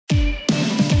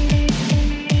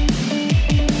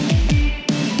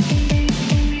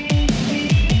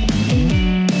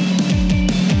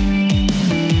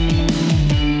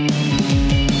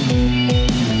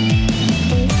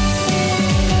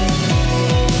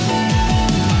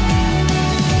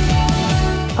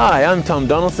Hi, I'm Tom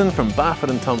Donaldson from Barfoot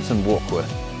and Thompson,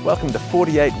 Warkworth. Welcome to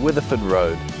 48 Witheford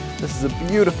Road. This is a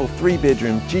beautiful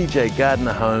 3-bedroom GJ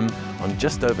Gardner home on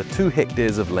just over 2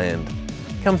 hectares of land.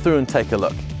 Come through and take a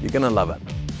look. You're going to love it.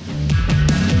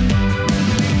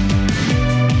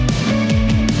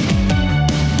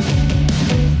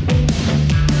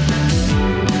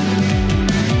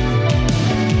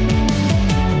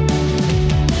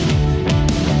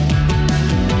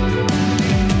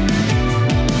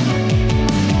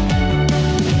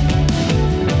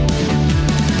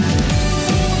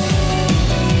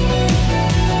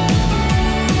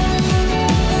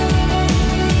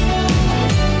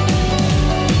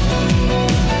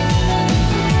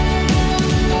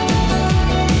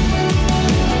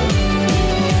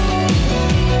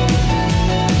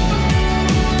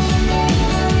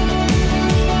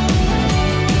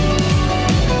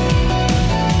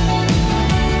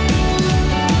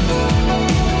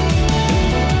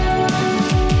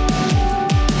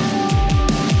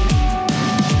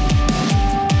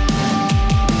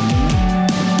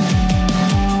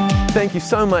 Thank you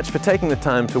so much for taking the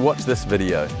time to watch this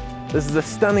video. This is a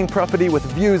stunning property with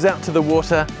views out to the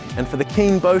water, and for the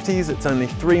keen boaties, it's only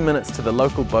 3 minutes to the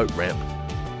local boat ramp.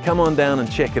 Come on down and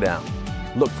check it out.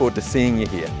 Look forward to seeing you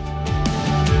here.